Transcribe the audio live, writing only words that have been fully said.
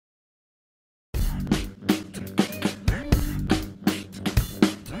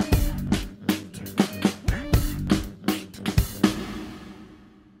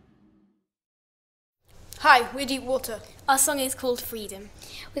Hi, we're Deep Water. Our song is called Freedom.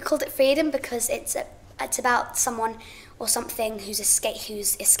 We called it Freedom because it's about someone or something who's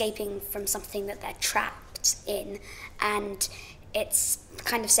escaping from something that they're trapped in, and it's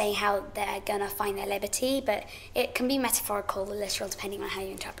kind of saying how they're gonna find their liberty, but it can be metaphorical or literal depending on how you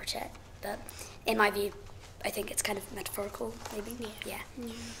interpret it. But in my view, I think it's kind of metaphorical, maybe. Yeah.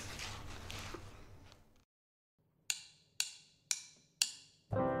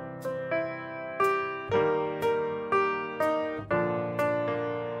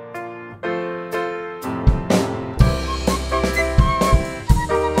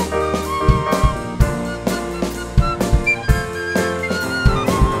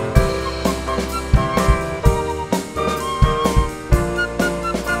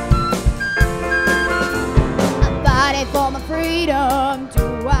 For my freedom,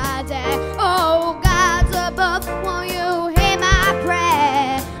 do I dare? Oh, God's above, won't you hear my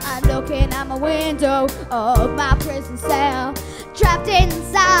prayer? I'm looking out my window of my prison cell, trapped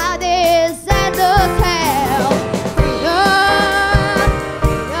inside this endless hell. Freedom,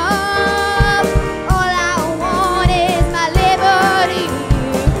 freedom, all I want is my liberty.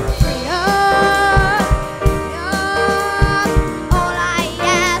 Freedom, freedom, all I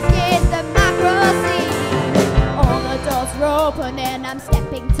ask is democracy. Doors are open and I'm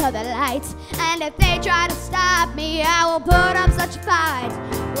stepping to the light, and if they try to stop me, I will put up such a fight.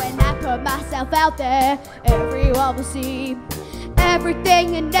 When I put myself out there, everyone will see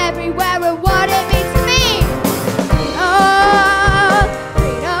everything and everywhere and what it means to me. Freedom,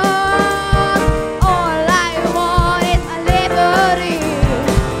 freedom, all I want is my liberty.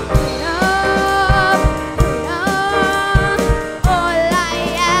 Freedom, freedom, all I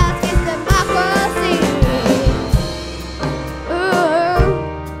ask is democracy.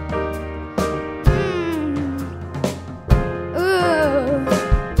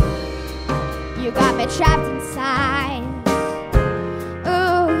 You got me trapped inside.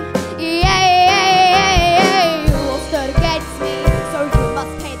 Ooh, yeah. You all stood against me, so you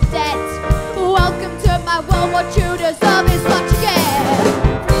must pay the debt. Welcome to my world, what you deserve is what you get.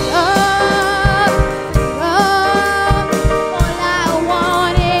 Freedom, freedom, all I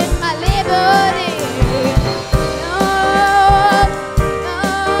want is my liberty. Freedom,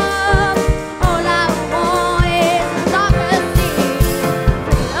 freedom, all I want is democracy.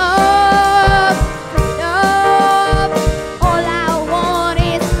 Freedom, freedom, all I want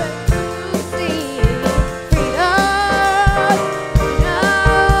is democracy. Freedom,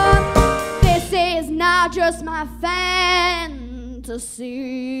 freedom, this is not just my fantasy.